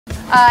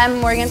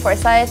I'm Morgan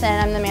Forsyth,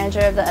 and I'm the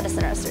manager of the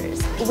Edison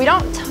Roasters. We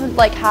don't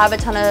have a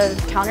ton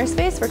of counter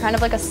space. We're kind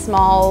of like a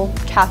small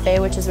cafe,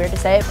 which is weird to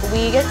say.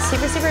 We get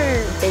super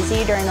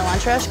busy during the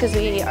lunch rush because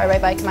we are right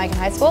by Kamiakin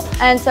High School.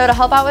 And so to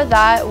help out with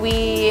that,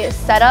 we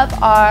set up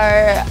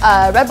our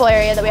Red Bull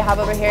area that we have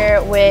over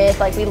here with,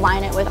 we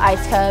line it with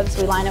ice cups,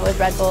 we line it with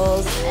Red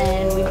Bulls,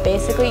 and we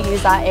basically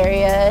use that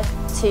area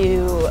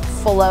to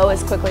flow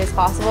as quickly as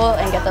possible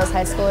and get those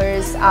high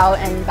schoolers out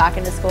and back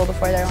into school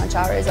before their lunch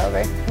hour is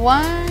over.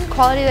 One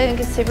quality that I think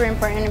is super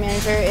important in a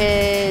manager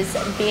is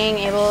being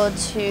able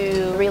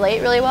to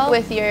relate really well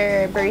with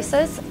your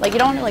baristas. You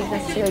don't want to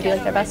necessarily be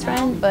their best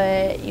friend,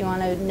 but you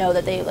want to know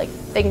that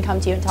they can come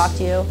to you and talk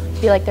to you,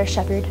 be like their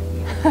shepherd.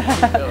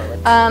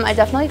 I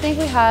definitely think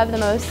we have the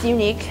most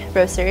unique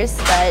roasters,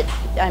 but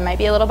I might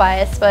be a little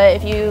biased, but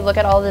if you look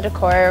at all the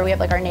decor, we have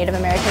our Native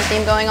American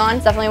theme going on.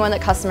 It's definitely one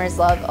that customers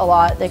love a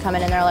lot. They come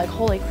in and they're like,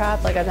 holy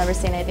crap, I've never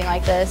seen anything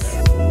like this.